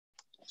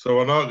So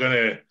we're not going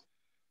to,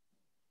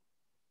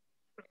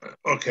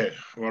 okay,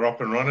 we're up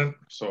and running,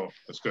 so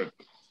that's good.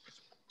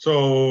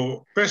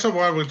 So basically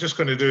what we're just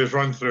going to do is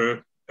run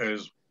through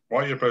is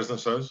what your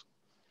business is.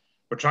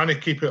 We're trying to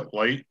keep it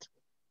light.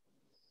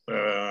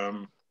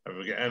 If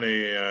we get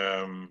any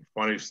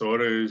funny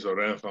stories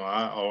or anything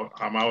like that,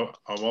 I'm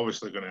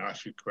obviously going to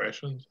ask you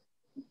questions.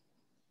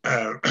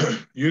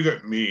 You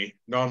get me.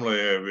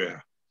 Normally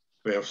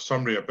we have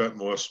somebody a bit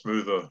more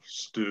smoother,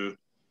 Stu,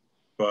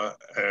 but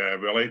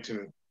we like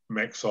to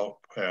mix up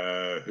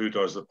who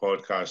does the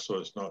podcast so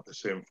it's not the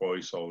same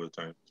voice all the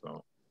time.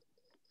 So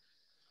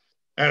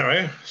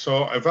anyway,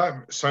 so if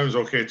that sounds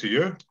okay to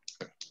you,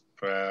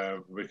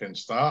 we can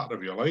start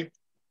if you like.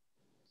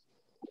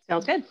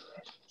 Sounds good.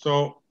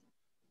 So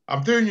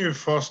I'm doing you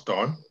first,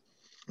 Dawn.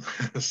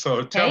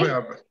 So tell me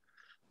a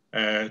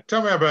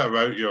bit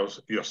about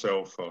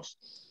yourself first,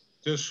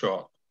 just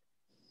short.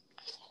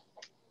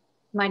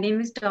 My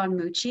name is Dawn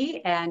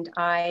Mucci, and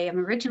I am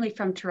originally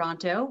from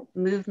Toronto,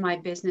 moved my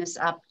business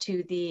up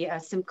to the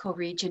Simcoe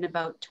region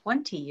about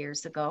 20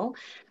 years ago.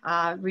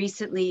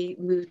 Recently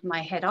moved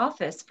my head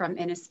office from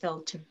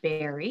Innisfil to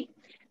Barrie.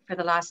 For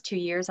the last 2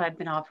 years, I've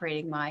been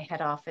operating my head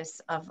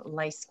office of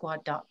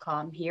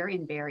licesquad.com here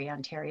in Barrie,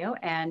 Ontario,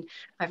 and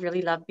I've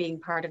really loved being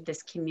part of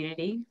this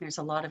community. There's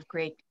a lot of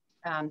great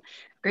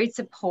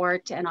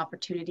support and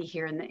opportunity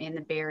here in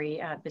the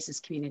Barrie business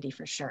community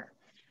for sure.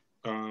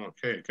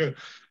 Okay, good.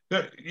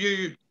 Now,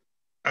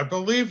 I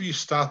believe you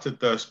started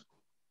this,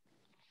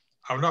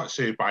 I'm not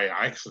saying by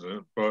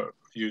accident, but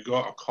you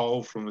got a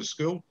call from the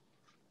school?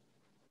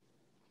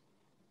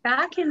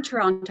 Back in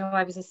Toronto,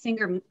 I was a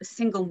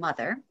single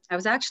mother. I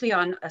was actually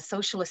on a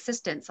social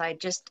assistance. I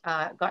had just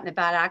gotten a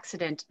bad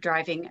accident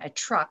driving a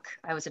truck.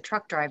 I was a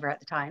truck driver at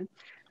the time.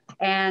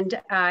 And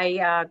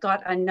I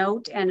got a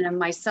note, and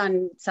my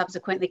son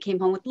subsequently came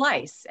home with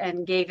lice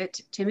and gave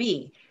it to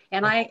me.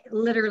 And I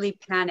literally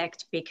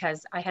panicked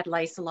because I had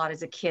lice a lot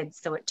as a kid.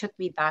 So it took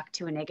me back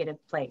to a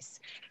negative place.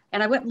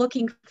 And I went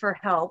looking for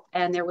help,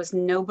 and there was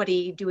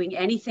nobody doing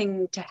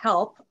anything to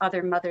help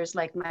other mothers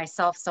like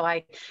myself. So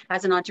I,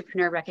 as an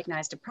entrepreneur,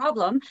 recognized a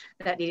problem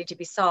that needed to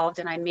be solved.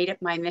 And I made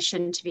it my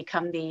mission to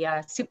become the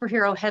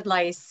superhero head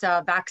lice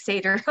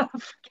vaccinator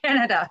of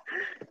Canada.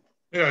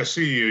 Yeah, I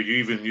see you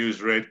even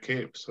use red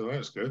cape, so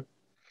that's good.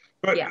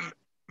 But yeah,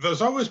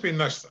 there's always been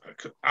this,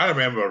 I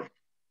remember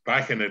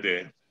back in the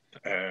day,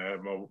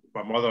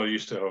 my mother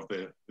used to have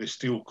the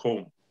steel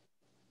comb,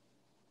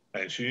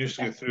 and she used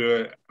to go through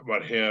it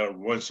with hair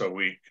once a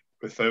week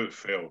without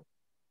fail.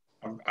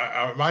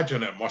 I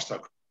imagine it must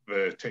have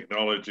the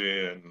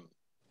technology, and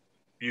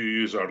you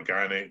use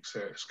organics.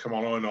 It's come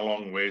along a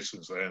long way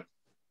since then.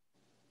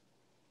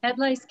 Head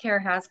lice care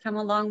has come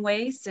a long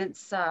way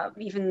since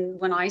even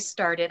when I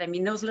started. I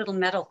mean, those little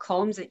metal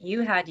combs that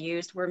you had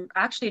used were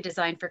actually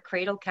designed for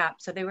cradle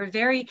caps. So they were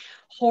very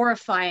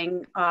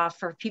horrifying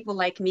for people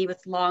like me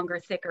with longer,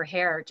 thicker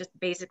hair, just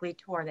basically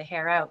tore the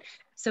hair out.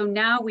 So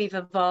now we've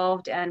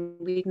evolved and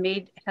we've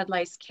made head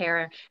lice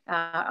care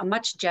a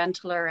much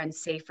gentler and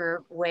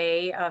safer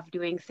way of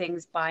doing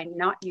things by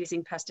not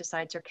using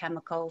pesticides or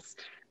chemicals,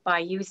 by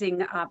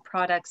using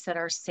products that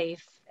are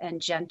safe and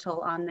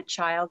gentle on the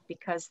child,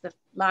 because the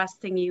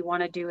last thing you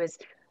want to do is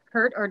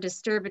hurt or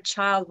disturb a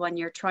child when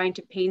you're trying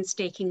to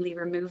painstakingly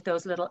remove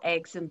those little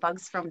eggs and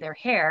bugs from their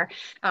hair.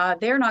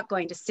 They're not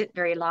going to sit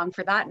very long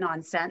for that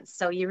nonsense.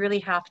 So you really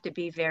have to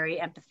be very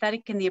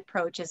empathetic in the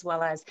approach as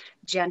well as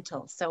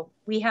gentle. So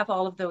we have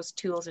all of those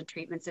tools and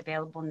treatments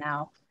available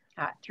now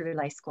through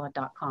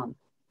licesquad.com.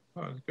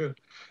 Oh, that's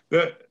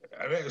good.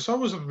 It's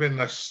always been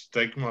this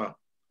stigma.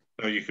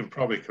 Now, you can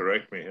probably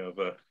correct me here,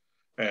 but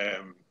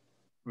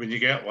when you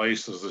get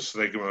lice, there's the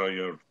stigma,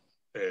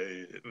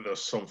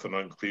 there's something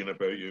unclean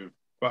about you.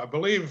 But I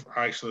believe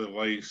actually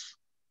lice,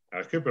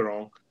 I could be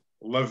wrong,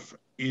 live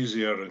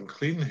easier in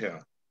clean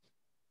hair.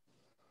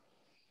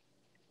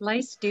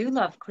 Lice do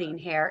love clean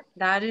hair.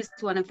 That is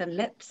one of the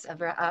myths of,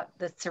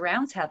 that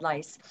surrounds head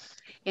lice.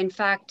 In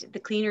fact, the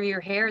cleaner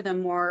your hair, the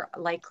more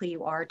likely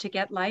you are to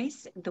get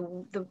lice.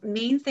 The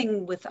main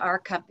thing with our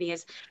company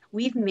is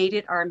we've made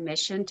it our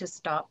mission to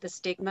stop the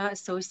stigma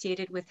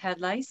associated with head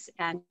lice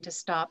and to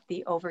stop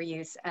the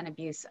overuse and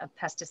abuse of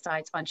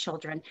pesticides on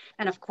children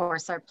and, of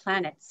course, our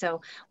planet.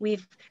 So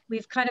we've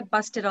kind of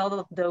busted all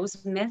of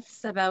those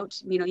myths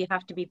about, you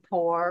have to be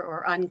poor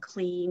or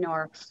unclean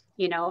or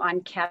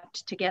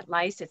unkept to get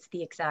lice. It's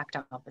the exact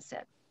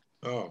opposite.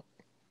 Oh,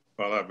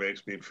 well, that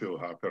makes me feel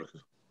happier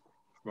because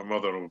my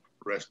mother will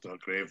rest in her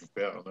grave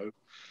better now.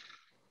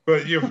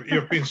 But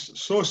you've been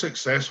so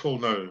successful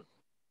now,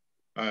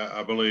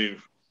 I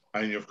believe,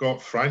 and you've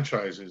got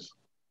franchises.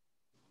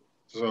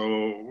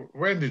 So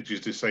when did you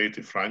decide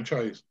to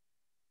franchise?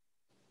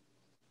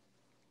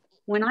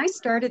 When I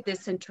started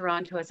this in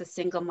Toronto as a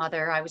single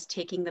mother, I was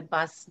taking the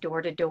bus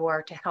door to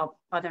door to help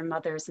other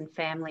mothers and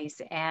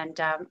families. And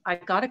I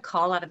got a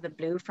call out of the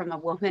blue from a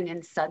woman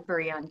in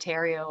Sudbury,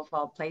 Ontario, of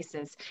all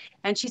places.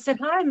 And she said,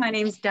 "Hi, my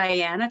name's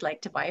Diane. I'd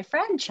like to buy a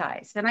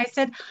franchise." And I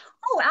said,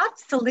 "Oh,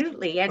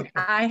 absolutely." And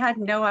I had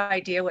no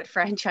idea what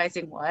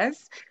franchising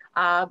was.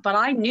 But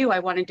I knew I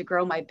wanted to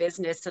grow my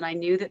business, and I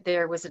knew that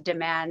there was a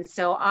demand.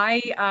 So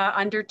I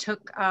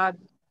undertook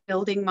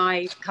building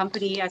my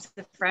company as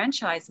the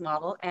franchise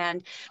model.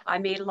 And I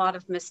made a lot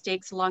of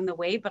mistakes along the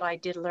way, but I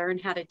did learn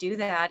how to do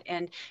that.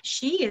 And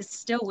she is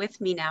still with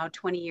me now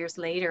 20 years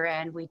later.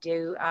 And we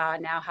do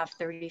now have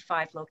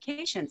 35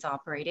 locations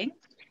operating.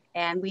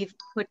 And we've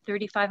put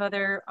 35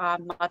 other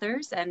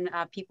mothers and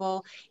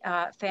people,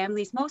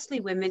 families,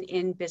 mostly women,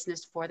 in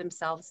business for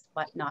themselves,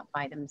 but not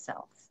by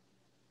themselves.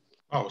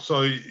 Oh,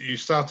 so you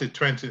started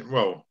 20,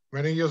 well,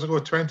 many years ago,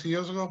 20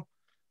 years ago?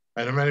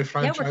 And how many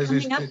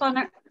franchises?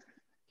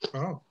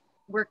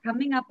 We're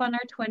coming up on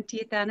our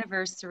 20th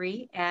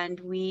anniversary, and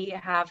we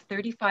have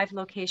 35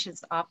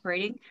 locations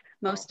operating.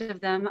 Most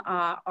of them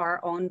are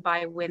owned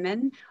by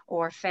women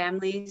or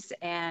families,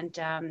 and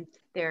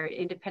they're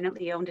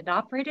independently owned and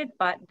operated,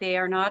 but they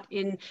are not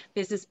in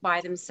business by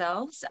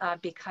themselves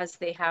because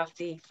they have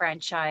the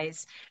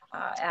franchise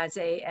as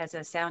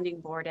a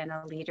sounding board and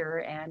a leader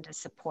and a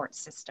support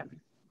system.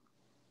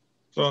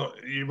 So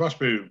you must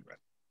be,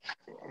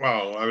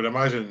 well, I would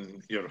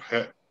imagine you're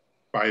hit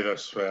by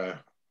this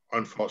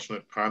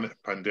unfortunate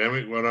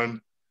pandemic we're in,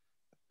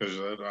 because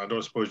I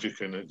don't suppose you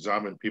can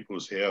examine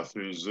people's hair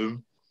through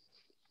Zoom.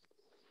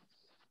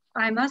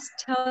 I must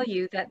tell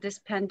you that this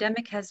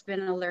pandemic has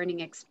been a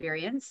learning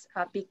experience.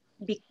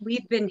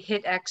 We've been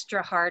hit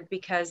extra hard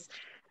because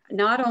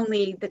not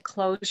only the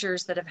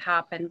closures that have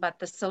happened, but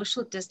the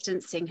social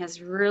distancing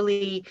has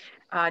really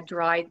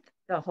dried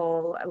the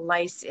whole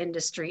lice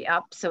industry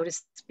up, so to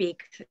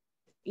speak.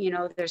 You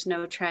know, there's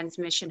no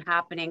transmission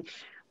happening.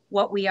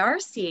 What we are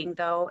seeing,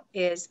 though,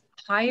 is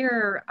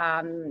higher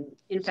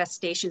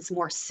infestations,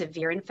 more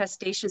severe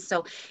infestations.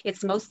 So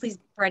it's mostly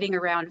spreading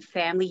around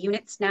family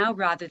units now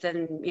rather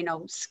than, you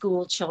know,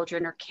 school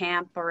children or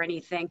camp or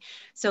anything.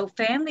 So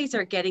families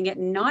are getting it.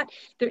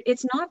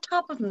 It's not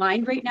top of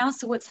mind right now.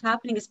 So what's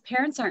happening is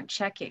parents aren't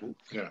checking.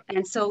 Yeah.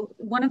 And so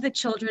one of the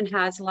children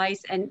has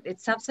lice, and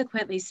it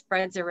subsequently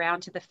spreads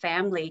around to the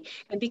family.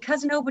 And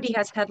because nobody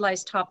has head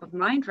lice top of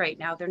mind right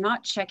now, they're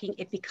not checking.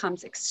 It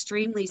becomes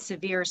extremely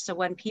severe. So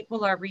when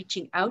people are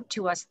reaching out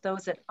to us,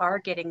 those that are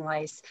getting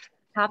lice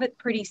have it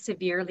pretty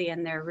severely,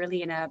 and they're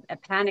really in a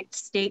panicked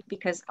state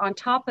because on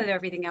top of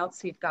everything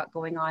else we've got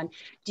going on,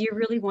 do you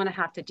really want to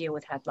have to deal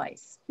with head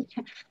lice?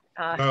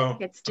 No.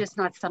 It's just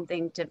not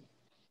something to,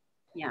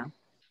 yeah.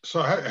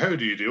 So how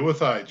do you deal with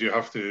that? Do you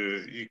have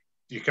to,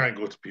 you can't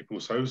go to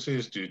people's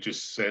houses? Do you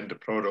just send the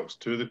products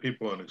to the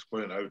people and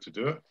explain how to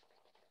do it?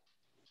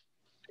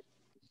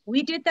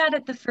 We did that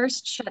at the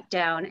first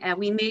shutdown, and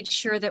we made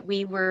sure that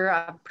we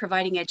were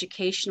providing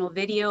educational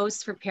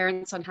videos for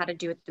parents on how to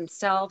do it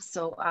themselves.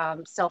 So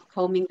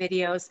self-combing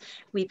videos.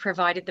 We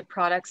provided the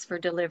products for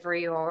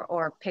delivery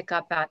or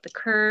pickup at the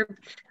curb.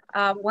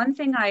 One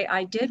thing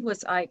I did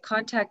was I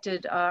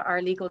contacted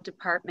our legal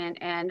department,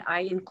 and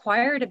I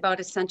inquired about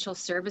essential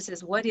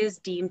services. What is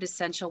deemed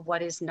essential?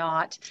 What is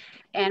not?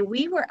 And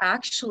we were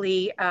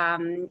actually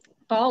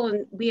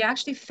we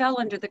actually fell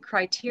under the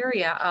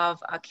criteria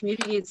of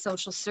community and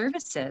social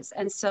services.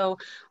 And so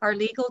our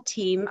legal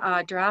team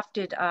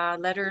drafted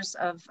letters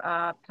of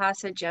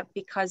passage up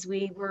because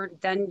we were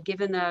then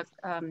given a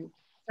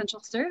essential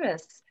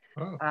service.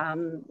 Oh. I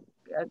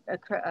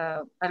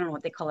don't know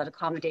what they call it,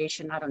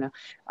 accommodation, I don't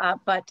know.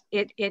 But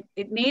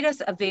it made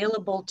us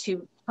available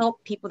to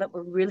help people that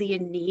were really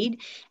in need.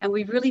 And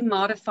we really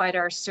modified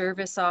our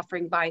service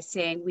offering by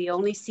saying we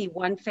only see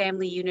one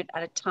family unit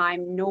at a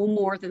time. No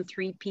more than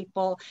 3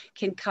 people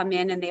can come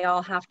in, and they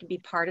all have to be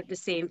part of the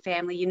same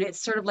family unit.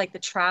 It's sort of like the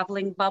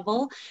traveling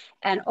bubble.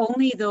 And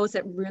only those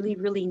that really,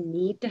 really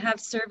need to have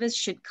service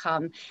should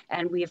come.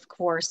 And we, of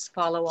course,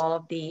 follow all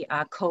of the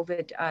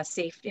COVID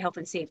health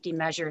and safety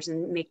measures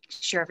and make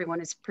sure everyone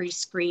is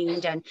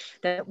pre-screened and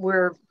that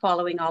we're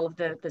following all of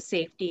the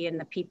safety and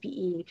the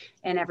PPE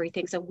and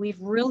everything. So we've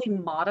really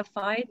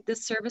modified the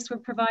service we're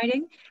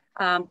providing,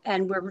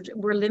 and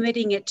we're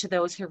limiting it to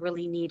those who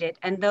really need it.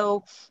 And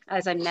though,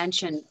 as I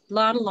mentioned, a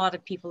lot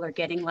of people are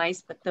getting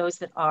lice, but those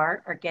that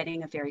are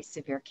getting a very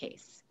severe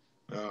case.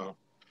 Oh.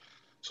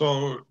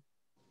 So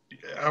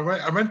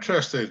I'm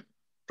interested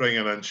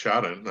bringing in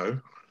Sharon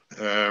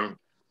now.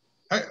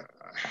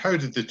 How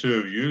did the two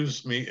of you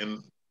meet,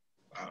 and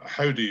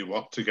how do you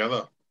work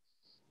together?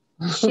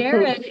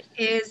 Sharon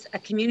is a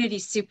community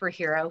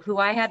superhero who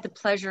I had the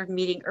pleasure of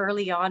meeting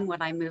early on when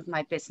I moved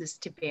my business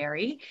to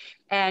Barrie.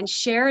 And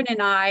Sharon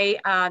and I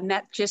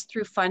met just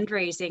through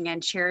fundraising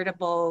and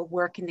charitable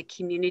work in the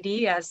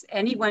community. As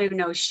anyone who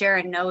knows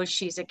Sharon knows,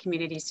 she's a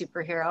community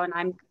superhero.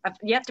 And I've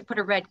yet to put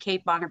a red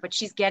cape on her, but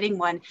she's getting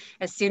one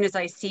as soon as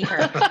I see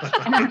her.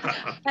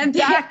 and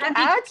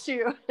at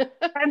you.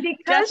 And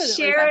because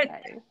Sharon...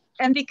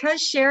 And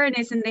because Sharon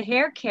is in the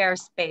hair care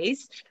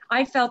space,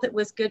 I felt it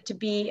was good to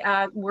be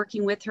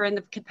working with her in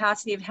the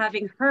capacity of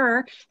having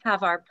her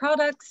have our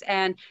products,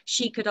 and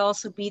she could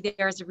also be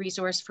there as a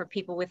resource for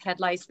people with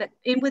head lice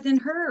within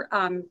her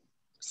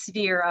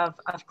sphere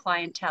of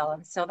clientele.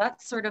 And so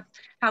that's sort of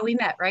how we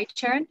met, right,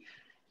 Sharon?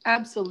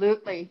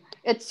 Absolutely.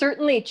 It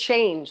certainly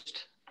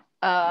changed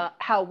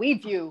how we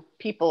view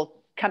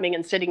people coming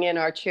and sitting in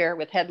our chair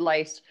with head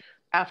lice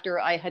after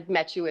I had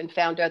met you and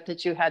found out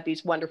that you had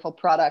these wonderful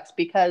products.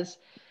 Because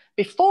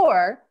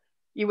before,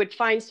 you would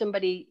find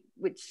somebody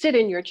would sit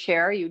in your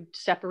chair, you'd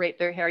separate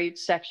their hair, you'd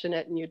section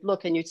it, and you'd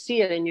look and you'd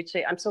see it and you'd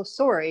say, I'm so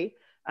sorry,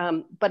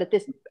 but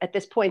at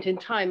this point in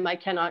time, I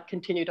cannot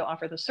continue to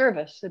offer the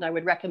service. And I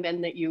would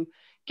recommend that you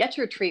get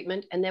your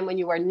treatment, and then when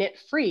you are nit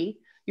free,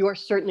 you are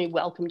certainly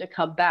welcome to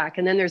come back.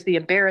 And then there's the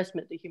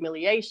embarrassment, the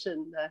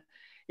humiliation,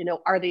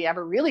 are they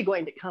ever really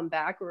going to come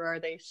back, or are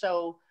they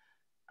so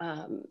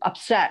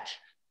upset?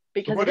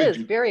 Because it is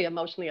very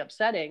emotionally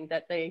upsetting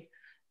that they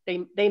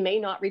may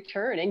not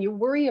return, and you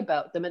worry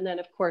about them. And then,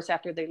 of course,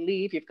 after they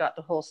leave, you've got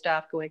the whole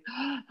staff going,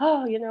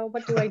 oh,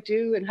 what do I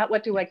do? And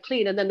what do I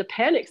clean? And then the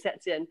panic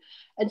sets in.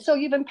 And so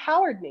you've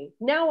empowered me.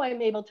 Now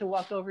I'm able to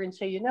walk over and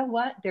say, you know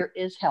what? There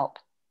is help.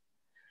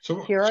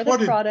 So here are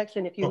the products.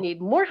 And if you need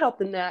more help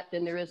than that,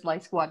 then there is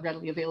Lice Squad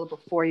readily available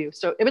for you.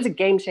 So it was a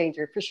game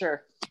changer for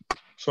sure.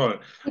 Sorry,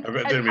 I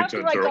didn't mean to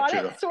interrupt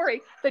you.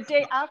 Sorry, the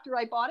day after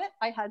I bought it,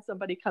 I had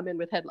somebody come in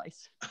with head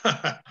lice.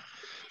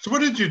 So what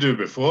did you do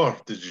before?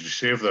 Did you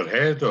shave their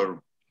head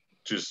or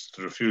just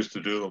refuse to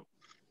do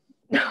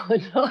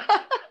them?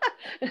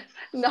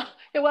 No,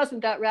 it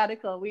wasn't that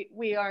radical.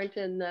 We aren't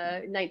in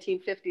the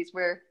 1950s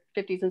where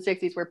 50s and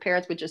 60s where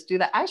parents would just do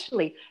that.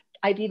 Actually,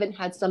 I've even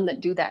had some that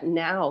do that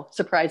now,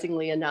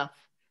 surprisingly enough.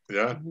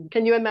 Yeah.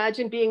 Can you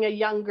imagine being a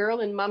young girl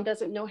and mom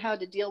doesn't know how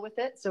to deal with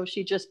it? So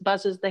she just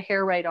buzzes the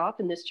hair right off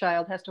and this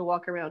child has to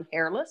walk around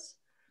hairless.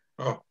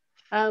 Oh.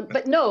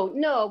 But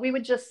no, we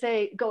would just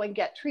say, go and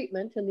get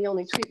treatment. And the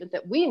only treatment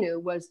that we knew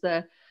was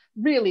the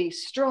really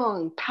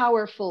strong,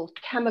 powerful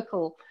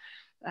chemical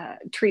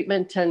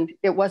treatment. And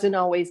it wasn't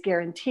always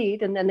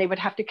guaranteed. And then they would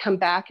have to come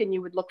back and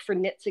you would look for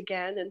nits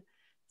again. And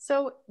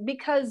so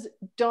because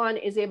Dawn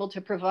is able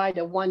to provide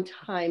a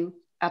one-time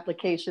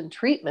application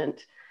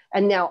treatment,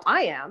 and now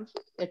I am,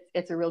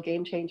 it's a real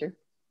game changer.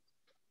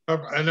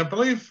 And I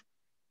believe,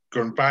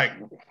 going back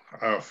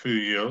a few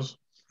years,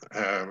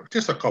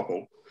 just a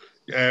couple,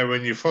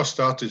 when you first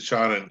started,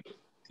 Sharon,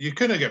 you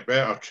couldn't get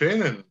better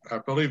training. I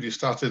believe you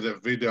started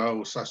at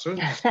Vidal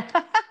Sassoons.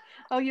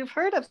 Oh, you've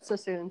heard of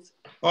Sassoons.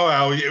 Oh,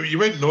 well, you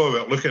wouldn't know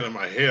about looking at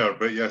my hair,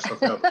 but yes, I've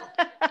heard of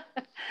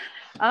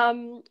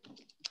it.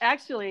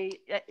 Actually,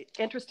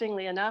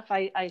 interestingly enough,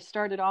 I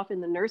started off in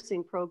the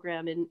nursing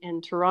program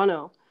in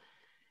Toronto.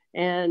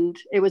 And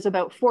it was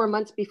about 4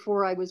 months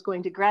before I was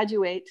going to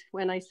graduate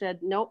when I said,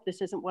 nope, this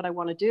isn't what I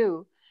want to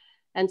do.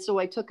 And so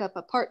I took up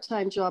a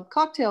part-time job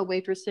cocktail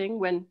waitressing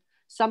when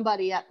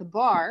somebody at the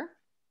bar,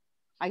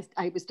 I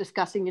was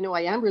discussing,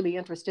 I am really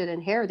interested in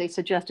hair. They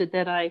suggested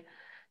that I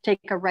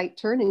take a right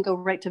turn and go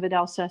right to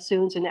Vidal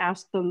Sassoons and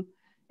ask them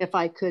if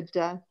I could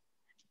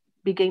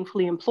be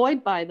gainfully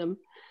employed by them.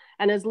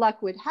 And as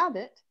luck would have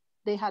it,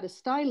 they had a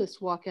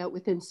stylist walk out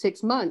within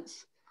 6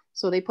 months.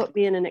 So they put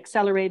me in an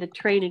accelerated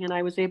training and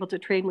I was able to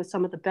train with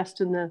some of the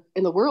best in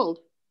the world.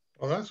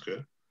 Oh, that's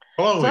good.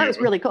 So that was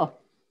really cool.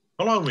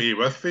 How long were you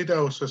with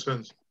Vidal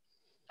Sassoons?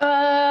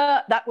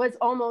 That was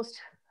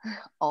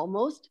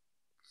almost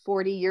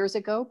 40 years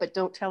ago, but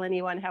don't tell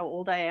anyone how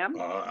old I am.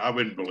 I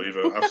wouldn't believe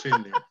it. I've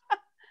seen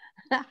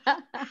you.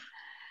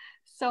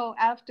 So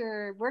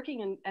after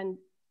working and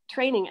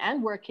training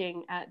and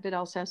working at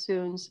Vidal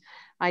Sassoons,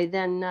 I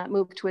then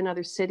moved to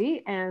another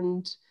city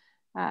and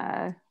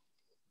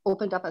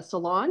opened up a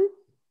salon.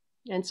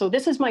 And so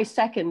this is my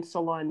second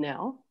salon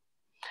now.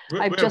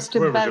 Where was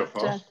your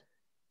first?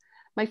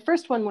 My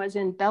first one was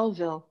in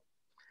Belleville,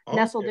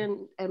 nestled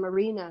in a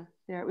marina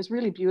there. It was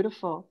really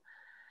beautiful.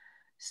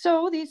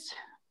 So these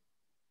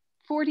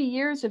 40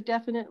 years have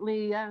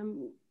definitely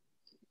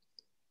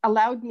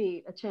allowed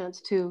me a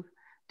chance to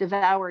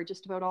devour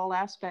just about all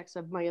aspects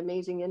of my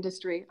amazing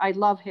industry. I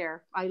love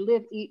hair. I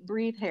live, eat,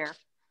 breathe hair.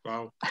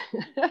 Wow.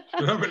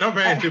 Not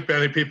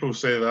many people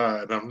say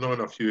that, and I've known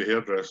a few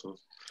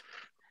hairdressers.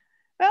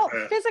 Well,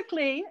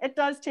 physically, it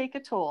does take a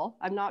toll.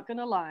 I'm not going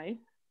to lie.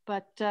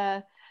 But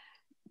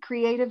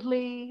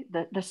creatively,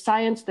 the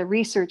science, the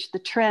research, the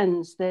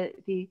trends,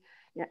 the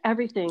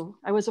everything.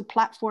 I was a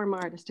platform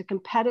artist, a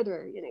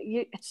competitor.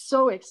 It's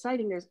so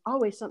exciting. There's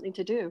always something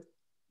to do.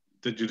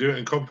 Did you do it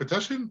in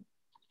competition?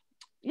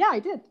 Yeah, I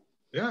did.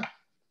 Yeah.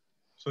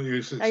 So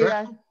you're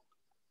successful?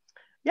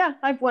 Yeah,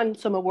 I've won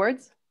some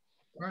awards.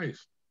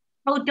 Nice.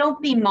 Oh,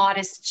 don't be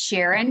modest,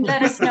 Sharon.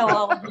 Let us know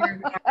all of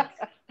your awards.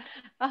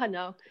 Oh,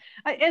 no.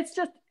 It's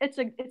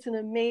an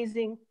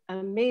amazing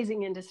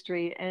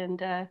industry.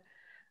 And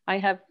I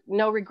have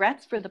no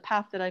regrets for the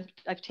path that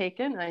I've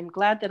taken. I'm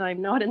glad that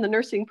I'm not in the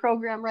nursing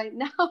program right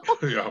now.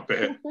 Yeah, I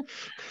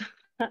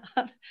bet.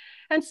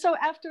 And so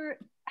after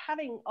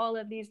having all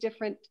of these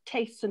different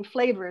tastes and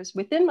flavors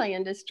within my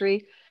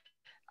industry,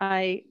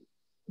 I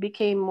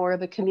became more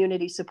of a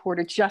community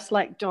supporter, just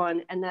like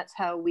Dawn. And that's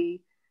how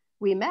we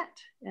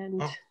met.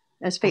 And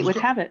as fate would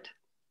have it.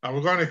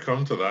 We're going to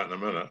come to that in a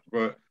minute.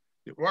 But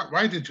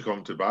why did you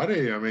come to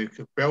Barrie? I mean,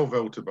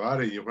 Belleville to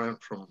Barrie, you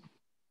went from...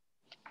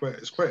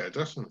 It's quite a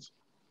distance.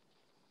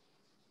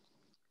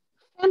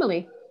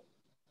 Family.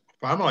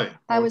 Okay.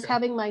 I was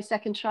having my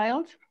second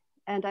child,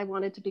 and I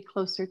wanted to be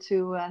closer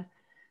to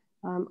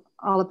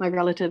all of my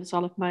relatives,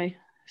 all of my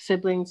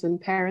siblings and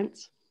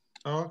parents.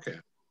 Oh, okay.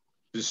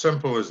 As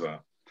simple as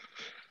that.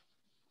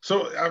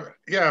 So,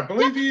 yeah, I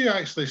believe you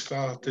actually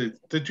started,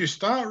 did you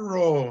start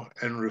raw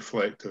and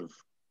reflective?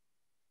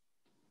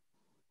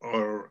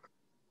 Or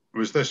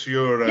was this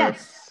your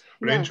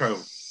brainchild?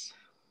 Yes.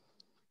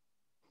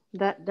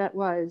 That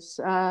was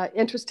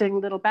interesting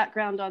little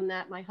background on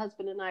that. My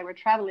husband and I were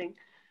traveling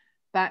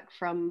back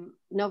from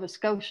Nova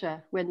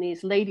Scotia when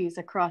these ladies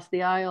across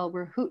the aisle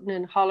were hooting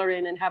and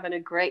hollering and having a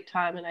great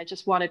time. And I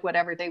just wanted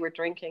whatever they were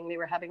drinking. They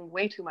were having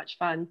way too much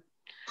fun.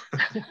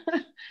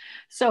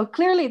 So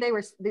clearly they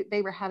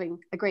were having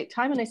a great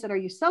time. And I said, are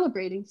you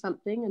celebrating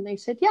something? And they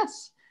said,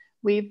 yes,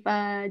 we've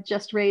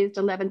just raised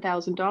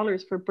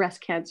 $11,000 for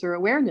breast cancer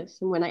awareness.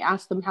 And when I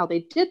asked them how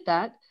they did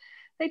that,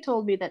 they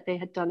told me that they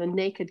had done a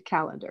naked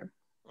calendar.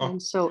 Oh.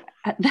 And so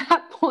at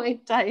that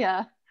point,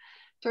 I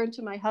turned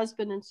to my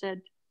husband and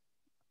said,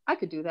 I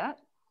could do that.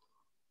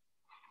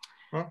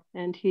 Huh?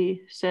 And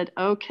he said,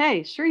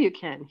 okay, sure you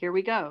can. Here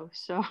we go.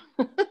 So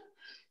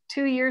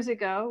 2 years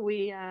ago,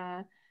 we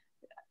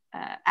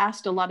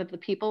asked a lot of the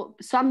people,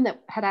 some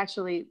that had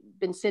actually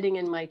been sitting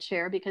in my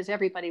chair, because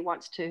everybody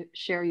wants to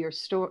share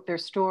their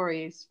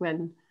stories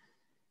when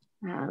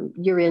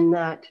you're in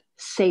that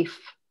safe,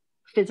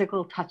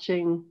 physical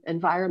touching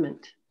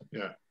environment.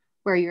 Yeah.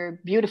 Where you're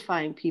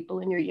beautifying people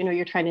and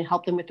you're trying to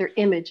help them with their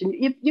image, and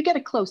you get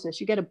a closeness,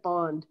 you get a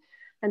bond.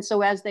 And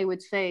so, as they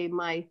would say,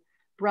 my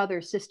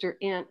brother, sister,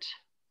 aunt,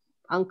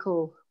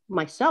 uncle,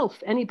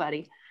 myself,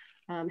 anybody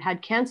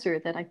had cancer,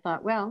 that I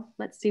thought, well,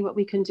 let's see what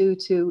we can do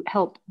to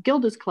help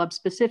Gilda's Club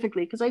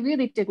specifically, because I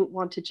really didn't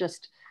want to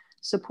just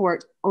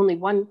support only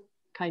one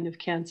kind of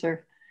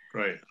cancer.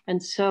 Right.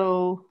 And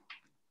so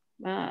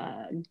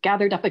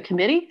gathered up a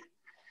committee,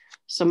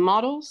 some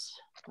models,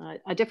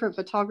 a different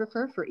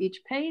photographer for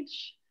each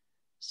page,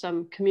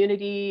 some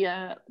community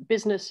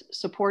business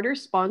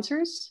supporters,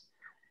 sponsors,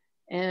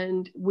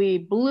 and we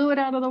blew it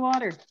out of the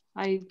water.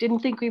 I didn't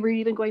think we were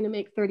even going to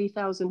make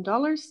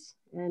 $30,000,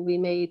 and we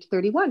made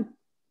 31.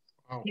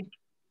 Wow.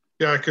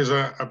 Yeah, because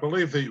I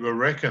believe that you were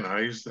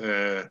recognized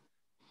in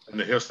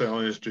the hairstyle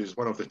industry as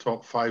one of the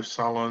top 5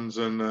 salons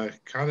in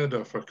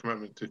Canada for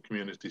commitment to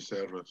community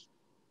service.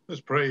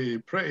 That's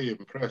pretty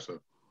impressive.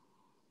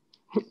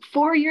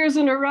 4 years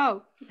in a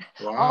row.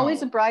 Wow.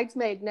 Always a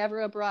bridesmaid,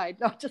 never a bride.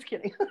 No, just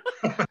kidding.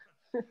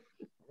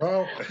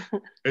 Well,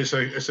 it's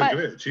a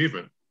great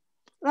achievement.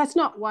 That's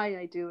not why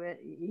I do it.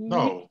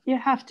 No. You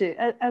have to.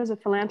 As a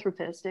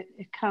philanthropist,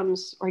 it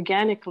comes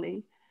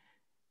organically.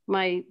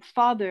 My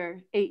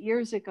father, 8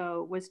 years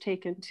ago, was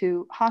taken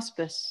to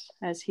hospice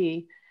as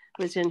he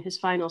was in his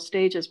final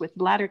stages with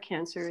bladder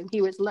cancer. And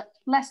he was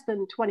less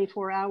than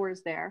 24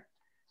 hours there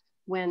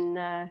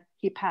when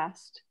he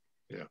passed.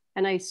 Yeah.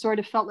 And I sort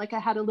of felt like I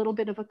had a little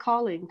bit of a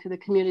calling to the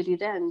community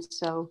then.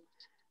 So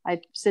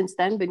I've since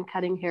then been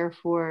cutting hair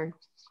for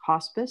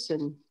hospice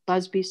and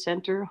Busby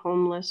Center,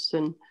 homeless,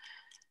 and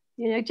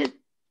just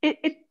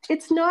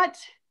it's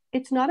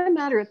not a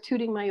matter of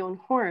tooting my own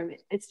horn.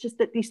 It's just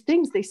that these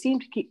things, they seem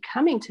to keep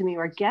coming to me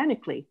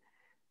organically.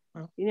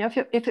 Well,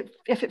 if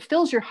it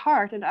fills your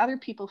heart and other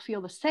people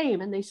feel the same,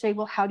 and they say,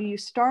 well, how do you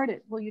start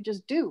it? Well, you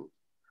just do.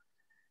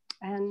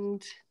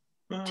 And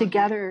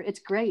together it's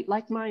great.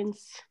 Like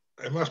mine's.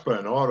 It must be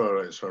an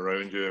aura that's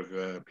around you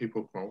if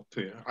people come up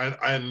to you.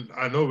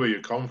 I know where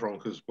you come from,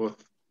 because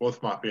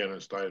both my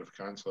parents died of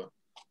cancer.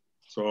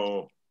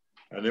 So,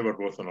 and they were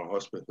both in a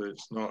hospital.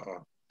 It's not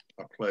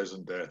a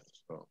pleasant death.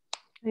 So.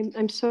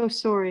 I'm so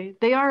sorry.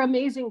 They are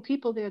amazing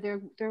people there.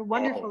 They're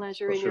wonderful as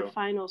you're in your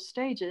final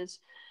stages.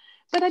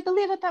 But I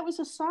believe that was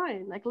a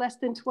sign, like less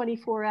than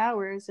 24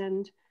 hours.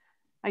 And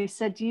I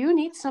said, do you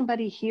need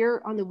somebody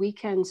here on the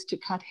weekends to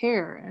cut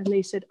hair? And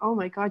they said, oh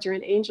my God, you're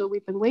an angel.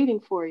 We've been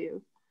waiting for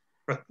you.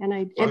 And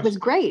it was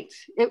great.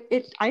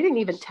 I didn't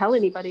even tell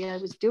anybody I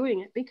was doing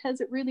it,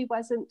 because it really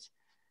wasn't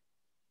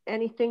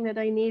anything that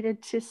I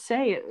needed to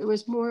say. It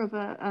was more of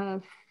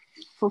a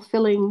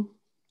fulfilling.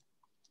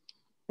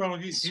 Well,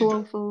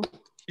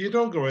 you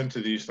don't go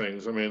into these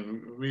things. I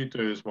mean, we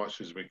do as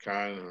much as we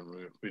can,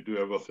 and we do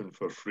everything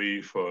for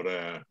free for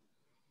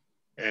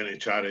any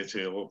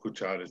charity, local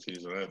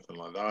charities or anything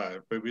like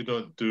that. But we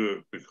don't do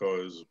it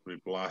because we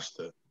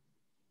blast it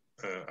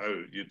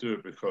out. You do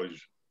it because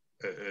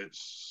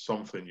it's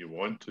something you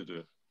want to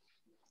do.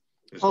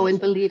 And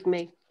believe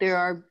me, there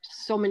are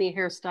so many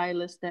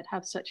hairstylists that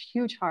have such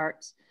huge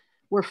hearts.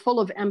 We're full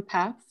of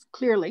empaths,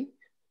 clearly,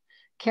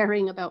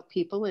 caring about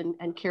people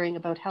and caring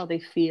about how they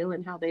feel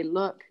and how they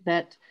look,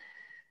 that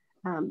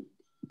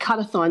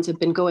cut-a-thons have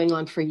been going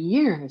on for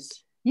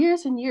years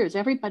and years.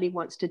 Everybody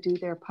wants to do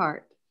their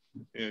part.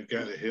 Yeah,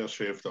 get the hair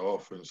shaved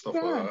off and stuff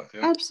like that.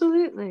 Yeah,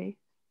 absolutely.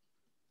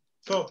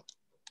 So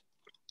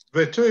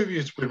the two of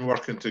you's been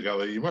working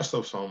together. You must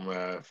have some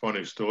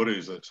funny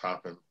stories that's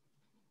happened.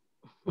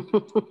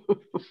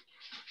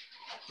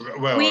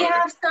 Well, we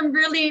have some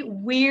really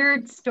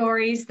weird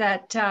stories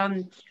that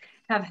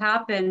have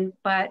happened,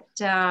 but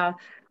I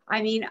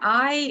mean,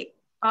 I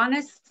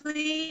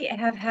honestly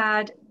have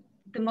had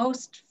the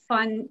most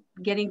fun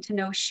getting to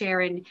know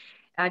Sharon,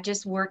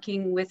 just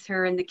working with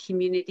her in the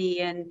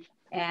community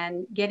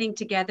and getting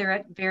together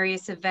at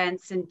various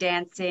events and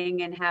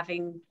dancing and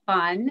having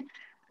fun.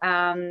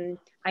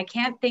 I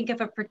can't think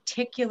of a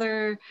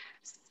particular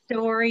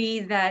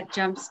story that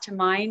jumps to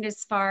mind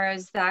as far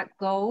as that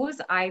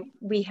goes.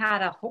 We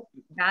had a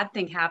bad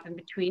thing happen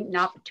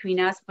not between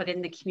us, but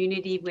in the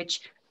community,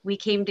 which we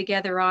came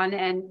together on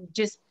and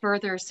just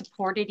further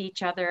supported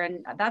each other.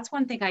 And that's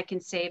one thing I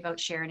can say about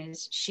Sharon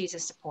is she's a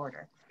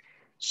supporter.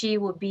 She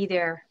will be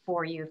there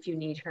for you if you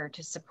need her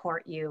to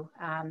support you.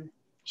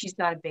 She's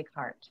got a big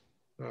heart.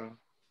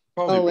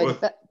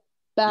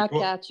 Back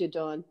at you,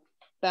 Dawn.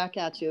 Back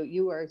at you.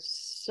 You are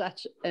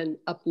such an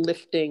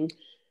uplifting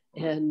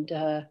and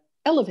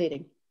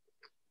elevating.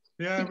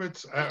 Yeah,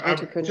 but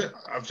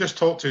I've just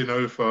talked to you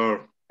now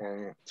for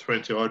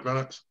 20 odd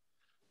minutes,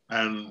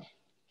 and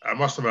I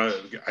must admit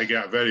I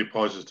get a very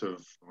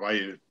positive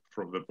vibe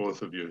from the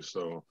both of you.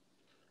 So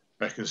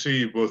I can see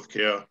you both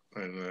care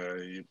and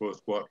you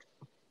both work.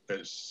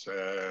 It's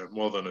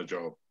more than a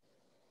job.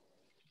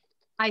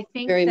 I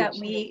think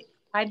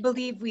I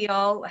believe we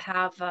all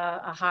have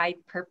a high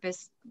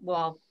purpose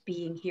while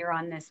being here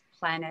on this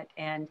planet,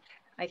 and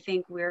I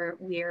think we're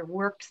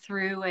worked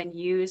through and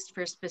used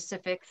for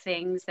specific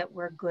things that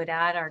we're good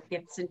at. Our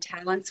gifts and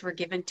talents were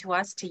given to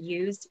us to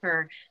use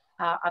for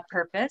a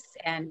purpose.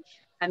 And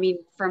I mean,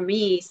 for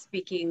me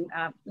speaking,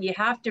 you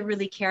have to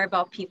really care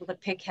about people that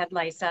pick head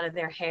lice out of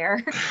their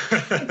hair.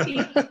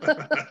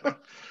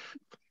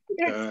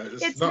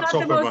 It's not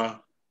the most,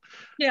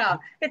 yeah,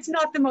 it's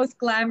not the most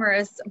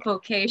glamorous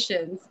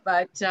vocations,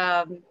 but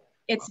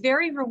it's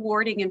very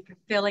rewarding and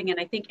fulfilling. And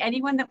I think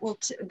anyone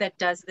that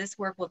does this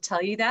work will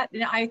tell you that.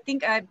 And I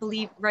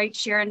believe, right,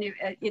 Sharon,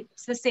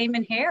 it's the same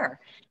in hair.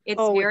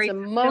 It's very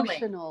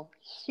emotional,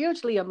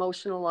 hugely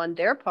emotional on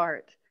their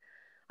part.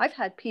 I've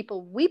had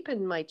people weep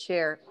in my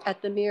chair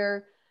at the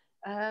mere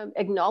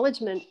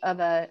acknowledgement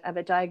of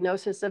a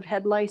diagnosis of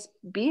head lice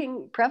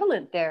being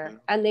prevalent there.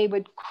 And they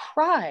would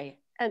cry,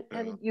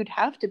 and you'd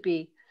have to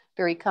be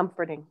very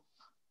comforting.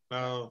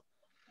 Well,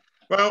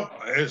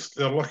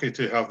 they're lucky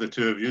to have the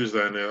two of you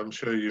then. I'm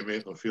sure you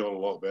make them feel a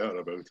lot better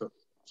about it.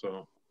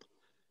 So,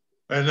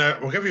 and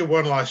we'll give you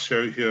one last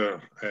shout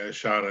here,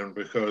 Sharon,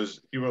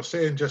 because you were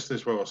saying just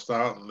as we were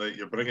starting that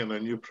you're bringing a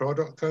new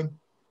product in.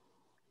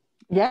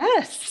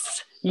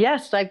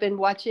 Yes, I've been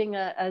watching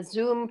a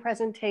Zoom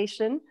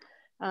presentation.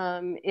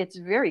 It's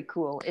very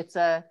cool. It's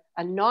a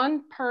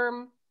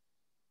non-perm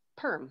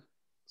perm.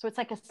 So it's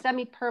like a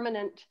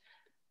semi-permanent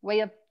way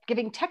of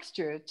giving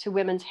texture to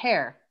women's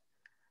hair.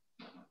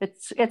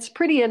 It's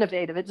pretty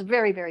innovative. It's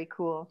very, very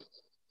cool.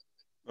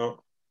 Oh,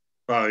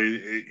 well,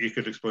 you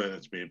could explain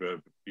it to me,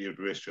 but you'd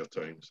waste your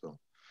time. So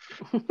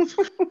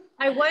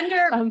I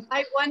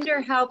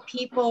wonder how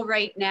people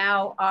right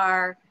now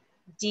are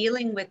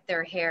dealing with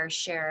their hair,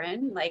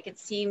 Sharon. Like, it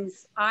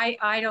seems,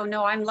 I don't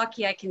know. I'm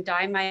lucky I can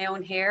dye my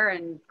own hair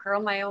and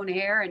curl my own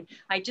hair, and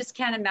I just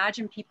can't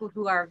imagine people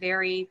who are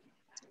very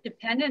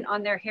dependent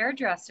on their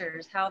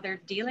hairdressers, how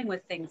they're dealing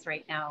with things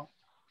right now.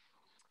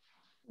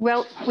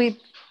 Well, we've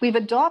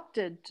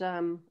adopted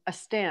a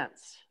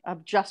stance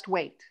of just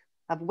wait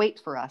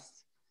for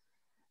us,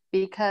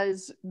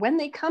 because when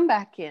they come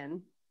back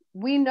in,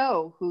 we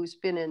know who's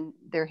been in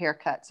their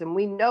haircuts, and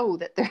we know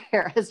that their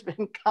hair has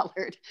been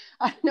colored.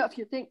 I don't know if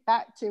you think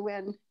back to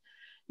when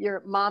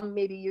your mom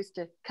maybe used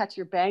to cut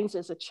your bangs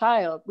as a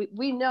child.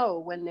 We know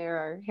when there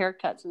are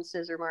haircuts and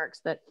scissor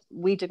marks that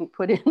we didn't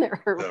put in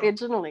there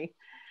originally.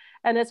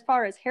 And as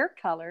far as hair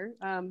color,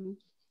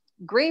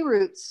 gray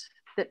roots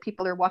that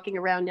people are walking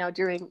around now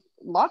during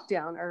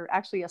lockdown are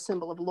actually a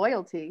symbol of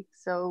loyalty.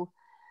 So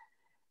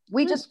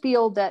we just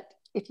feel that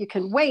if you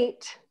can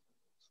wait,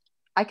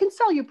 I can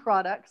sell you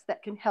products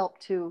that can help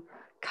to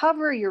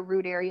cover your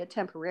root area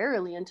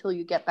temporarily until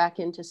you get back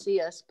in to see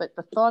us. But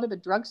the thought of a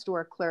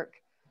drugstore clerk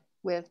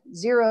with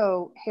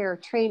zero hair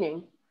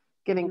training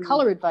giving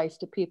color advice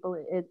to people,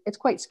 it's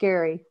quite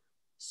scary.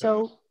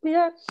 So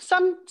yeah,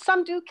 some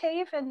do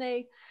cave and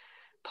they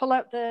pull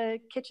out the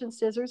kitchen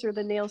scissors or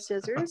the nail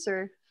scissors,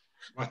 or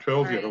my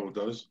 12-year-old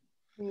does.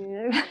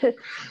 Yeah,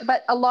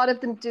 but a lot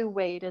of them do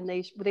wait, and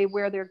they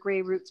wear their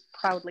gray roots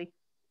proudly.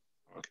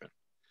 Okay,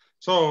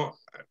 so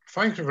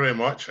thank you very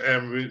much.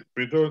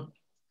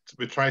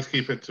 We try to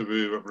keep it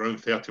to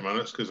around 30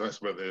 minutes because that's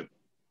about the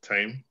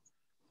time.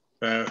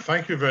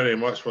 Thank you very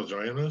much for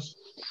joining us.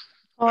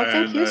 Oh,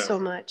 thank you so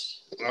much.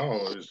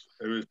 Oh,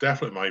 it was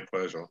definitely my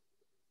pleasure.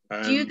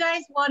 Do you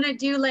guys want to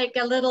do like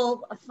a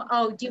little,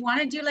 do you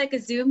want to do like a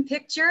Zoom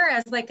picture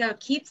as like a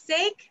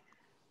keepsake?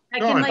 I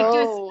can like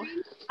do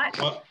a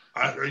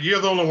screen.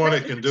 You're the only one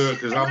that can do it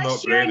because I'm not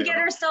Sharon ready. Get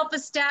herself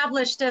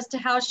established as to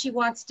how she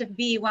wants to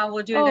be while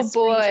we're doing a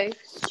screen. Boy.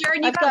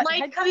 Sharon, you've got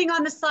light coming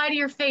on the side of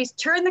your face.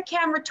 Turn the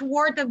camera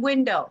toward the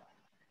window.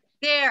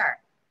 There.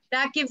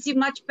 That gives you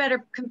much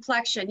better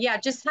complexion. Yeah,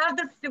 just have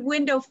the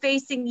window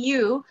facing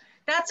you.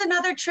 That's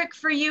another trick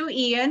for you,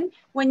 Ian.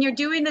 When you're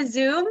doing a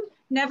Zoom,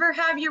 never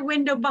have your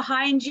window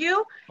behind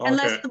you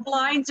unless the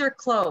blinds are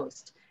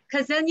closed,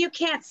 because then you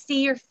can't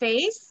see your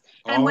face.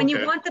 And Oh, when you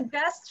okay. want the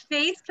best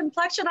face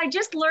complexion, I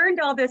just learned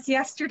all this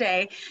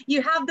yesterday.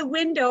 You have the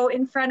window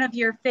in front of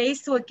your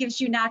face, so it gives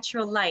you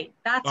natural light.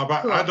 That's cool.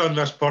 I done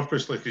this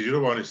purposely because you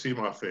don't want to see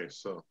my face.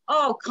 So.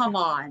 Oh, come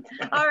on.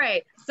 All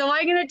right. So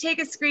I'm going to take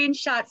a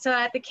screenshot. So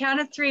at the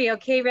count of 3,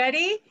 okay,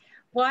 ready?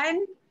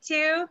 1,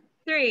 2,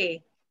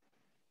 3.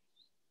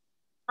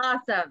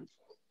 Awesome.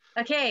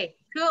 Okay,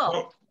 cool.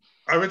 Well,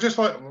 I would just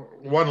like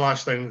one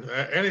last thing.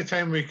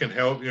 Anytime we can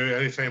help you,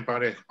 anytime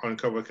Barry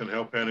Uncover can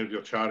help any of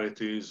your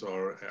charities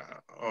or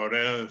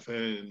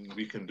anything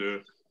we can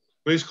do,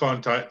 please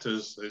contact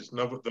us. There's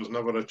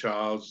never a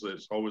charge.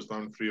 It's always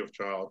done free of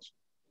charge.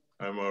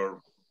 And we're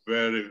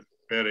very,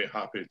 very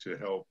happy to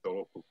help the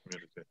local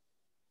community.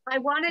 I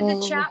wanted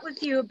to chat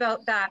with you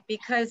about that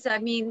because, I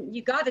mean,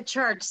 you got to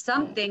charge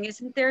something.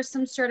 Isn't there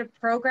some sort of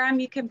program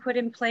you can put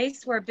in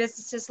place where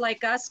businesses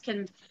like us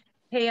can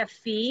pay a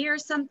fee or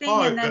something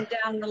and then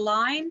down the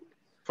line?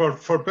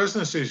 For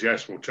businesses,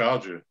 yes, we'll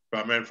charge you.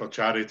 But I meant for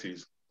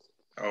charities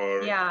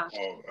or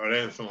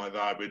anything like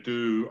that, we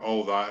do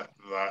all that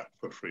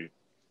for free.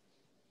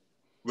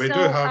 We do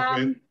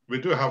have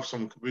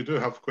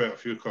quite a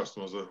few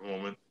customers at the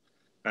moment,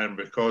 and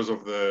because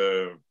of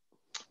the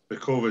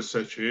COVID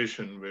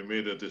situation, we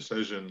made a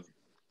decision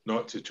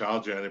not to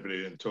charge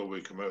anybody until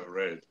we come out of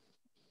red.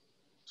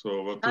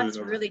 So that's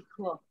really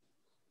cool.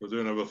 We're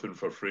doing everything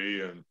for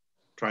free and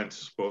trying to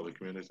support the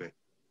community.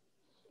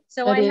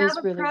 So I have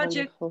a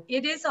project. Wonderful.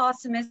 It is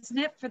awesome, isn't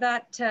it? For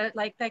that,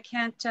 like I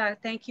can't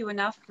thank you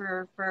enough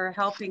for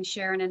helping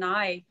Sharon and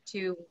I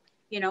to,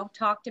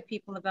 talk to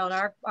people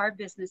about our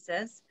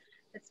businesses.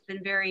 It's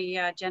been very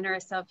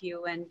generous of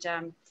you, and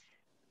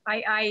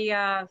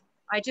I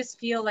just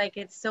feel like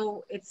it's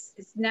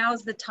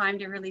now's the time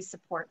to really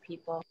support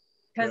people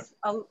because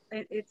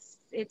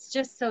it's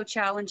just so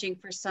challenging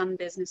for some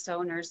business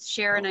owners.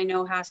 Sharon, I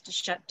know, has to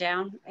shut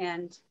down,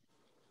 and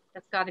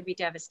that's got to be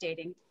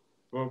devastating.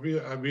 Well,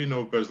 we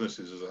know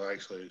businesses that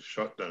actually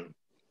shut down,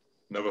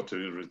 never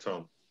to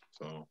return.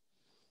 So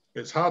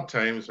it's hard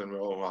times, and we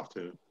all have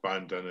to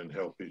band in and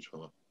help each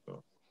other.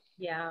 So.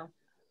 Yeah.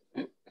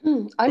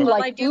 I'm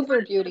like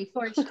Uber Beauty.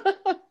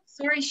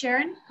 Sorry,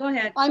 Sharon, go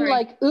ahead. I'm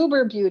like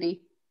Uber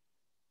Beauty,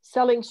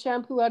 selling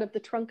shampoo out of the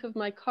trunk of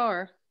my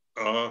car.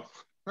 Well,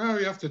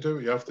 you have to do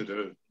what you have to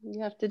do.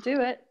 You have to do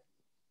it.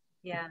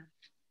 Yeah.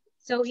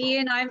 So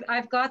Ian,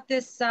 I've got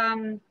this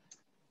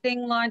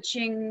thing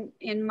launching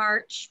in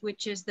March,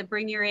 which is the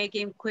Bring Your A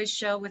Game quiz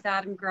show with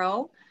Adam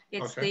Grow.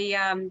 It's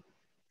the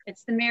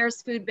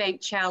Mayor's Food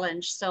Bank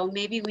Challenge. So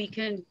maybe we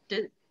can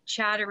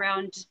chat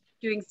around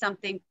doing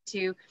something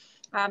to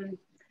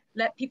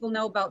let people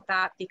know about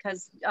that,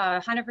 because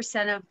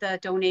 100% of the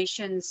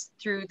donations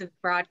through the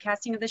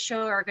broadcasting of the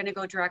show are going to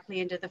go directly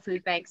into the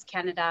Food Banks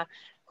Canada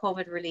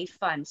COVID Relief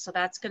Fund. So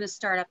that's going to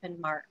start up in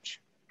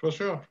March. For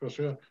sure.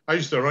 I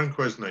used to run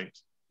quiz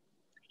nights.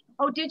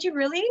 Oh, did you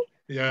really?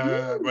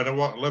 Yeah, when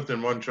I lived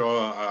in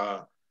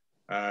Montreal,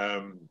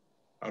 I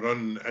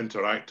run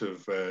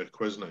interactive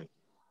quiz night.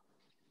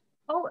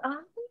 Oh,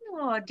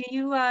 do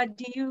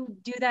you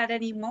do that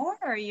anymore,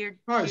 or you're?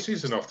 Oh, it's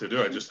easy enough to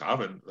do. I just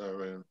haven't. I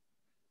mean,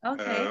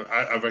 okay.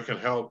 If I can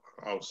help,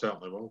 I'll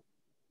certainly will.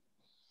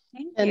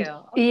 Thank you.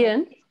 Okay.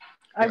 Ian,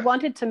 I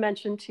wanted to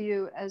mention to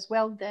you as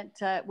well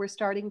that we're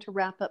starting to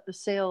wrap up the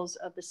sales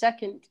of the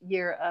second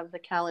year of the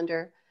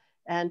calendar,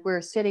 and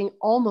we're sitting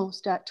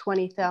almost at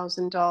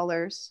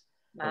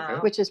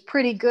 $20,000, which is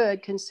pretty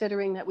good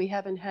considering that we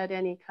haven't had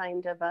any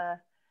kind of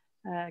a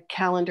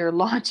calendar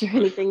launch or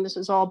anything. This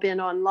has all been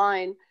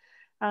online.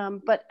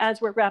 But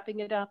as we're wrapping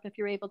it up, if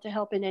you're able to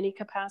help in any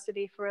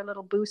capacity for a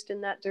little boost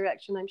in that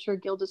direction, I'm sure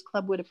Gilda's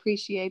Club would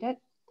appreciate it.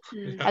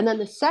 Yeah. And then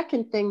the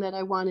second thing that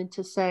I wanted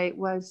to say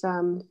was,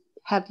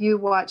 have you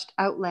watched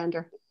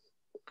Outlander?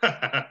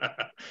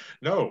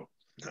 No.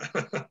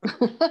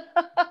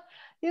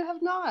 You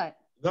have not?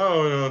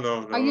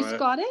 No. Are you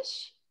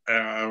Scottish?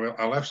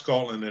 I left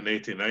Scotland in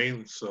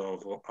 '89,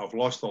 so I've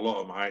lost a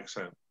lot of my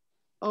accent.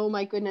 Oh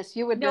my goodness,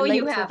 you would relate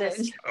to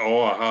this.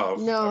 Oh, I have.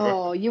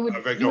 No, you would.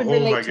 If I go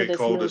home, I get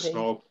called a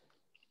snob.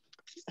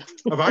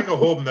 If I go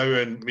home now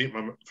and meet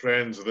my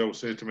friends, they'll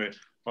say to me,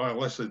 "Oh,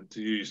 listen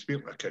to you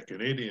speak like a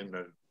Canadian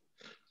now."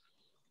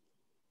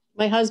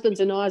 My husband's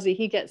an Aussie.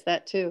 He gets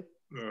that too.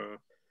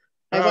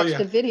 I watched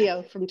a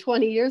video from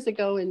 20 years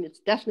ago, and it's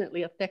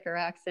definitely a thicker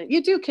accent.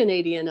 You do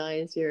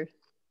Canadianize your.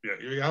 Yeah,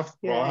 you have.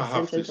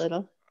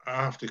 I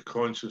have to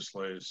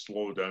consciously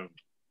slow down.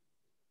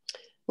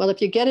 Well,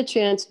 if you get a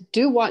chance,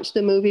 do watch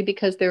the movie,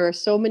 because there are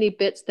so many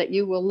bits that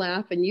you will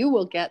laugh and you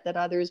will get that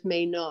others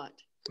may not.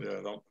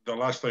 Yeah, the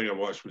last thing I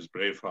watched was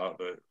Braveheart,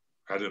 that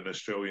had an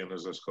Australian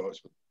as a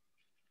Scotsman.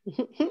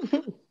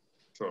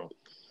 So,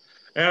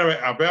 anyway,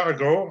 I better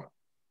go.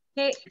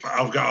 Hey.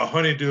 I've got a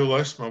honey-do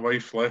list. My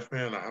wife left me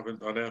and I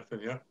haven't done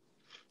anything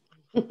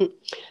yet.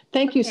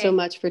 Thank you so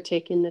much for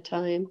taking the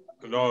time.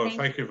 No,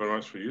 thank you very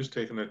much for you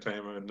taking the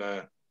time. And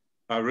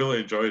I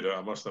really enjoyed it.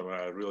 I must admit,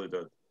 I really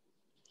did.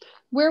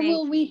 Where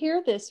will we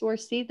hear this or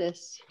see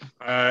this?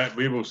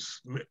 We will.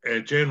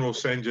 Jane will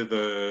send you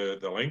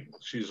the link.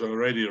 She's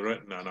already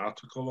written an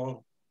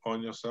article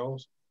on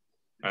yourselves.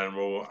 and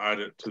we'll add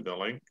it to the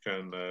link,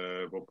 and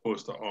we'll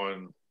post it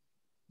on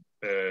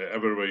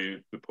everywhere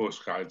the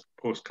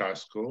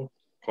postcasts go.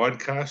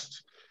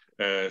 Podcasts,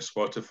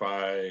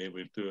 Spotify,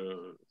 we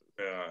do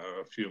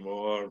a few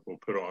more. We'll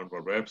put it on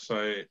our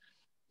website.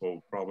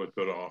 We'll probably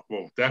put it on,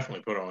 we'll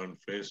definitely put it on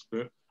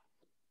Facebook.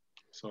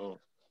 So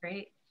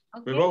great.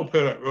 Okay. We will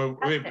put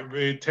it,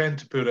 we tend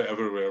to put it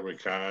everywhere we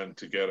can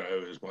to get it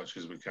out as much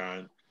as we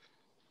can.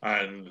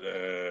 And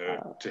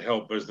to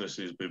help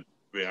businesses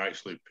be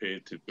actually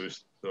paid to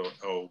boost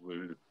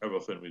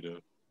everything we do.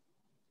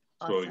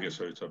 So it gets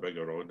out to a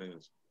bigger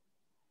audience.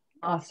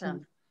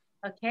 Awesome.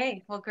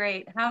 Okay, well,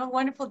 great. Have a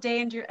wonderful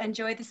day and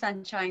enjoy the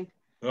sunshine.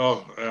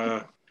 Oh,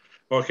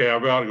 okay, I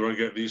better go and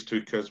get these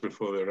two kids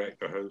before they wreck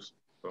the house.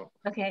 So.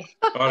 Okay.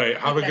 All right,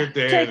 have a good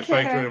day, and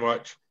thank you very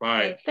much.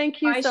 Bye.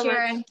 Thank you so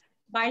Sharon. much.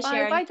 Bye,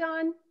 Sharon. Bye,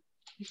 Don.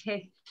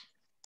 Okay.